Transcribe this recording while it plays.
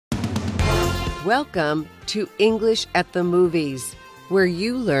Welcome to English at the Movies, where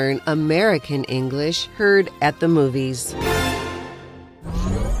you learn American English heard at the movies.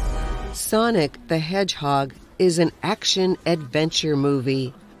 Sonic the Hedgehog is an action-adventure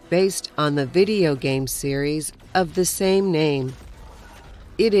movie based on the video game series of the same name.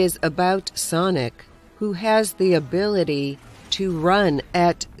 It is about Sonic, who has the ability to run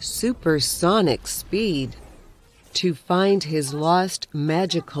at supersonic speed. To find his lost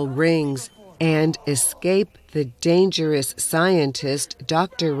magical rings and escape the dangerous scientist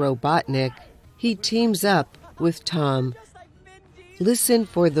Dr. Robotnik, he teams up with Tom. Listen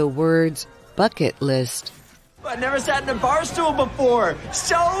for the words bucket list. I've never sat in a bar stool before.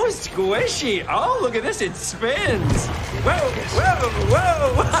 So squishy. Oh, look at this. It spins. Whoa,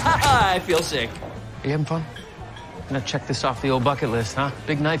 whoa, whoa. I feel sick. Are you having fun? Gonna check this off the old bucket list, huh?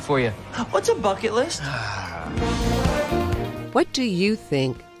 Big night for you. What's a bucket list? What do you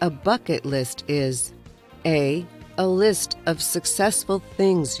think a bucket list is? A list of successful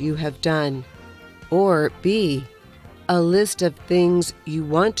things you have done. Or B, a list of things you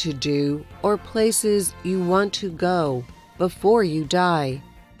want to do or places you want to go before you die.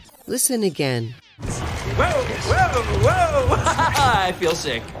 Listen again. Whoa, whoa, whoa. I feel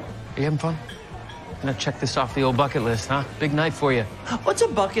sick. Are you having fun? Gonna check this off the old bucket list, huh? Big night for you. What's a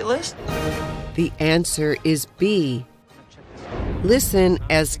bucket list? The answer is B. Listen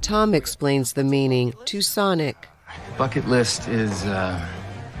as Tom explains the meaning to Sonic. Bucket list is,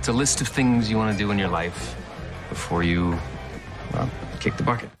 it's a list of things you want to do in your life before you, kick the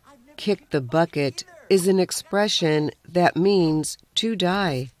bucket. Kick the bucket is an expression that means to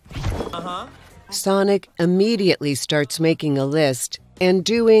die. Sonic immediately starts making a list and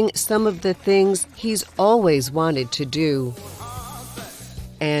doing some of the things he's always wanted to do.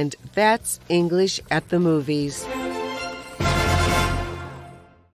 And that's English at the Movies.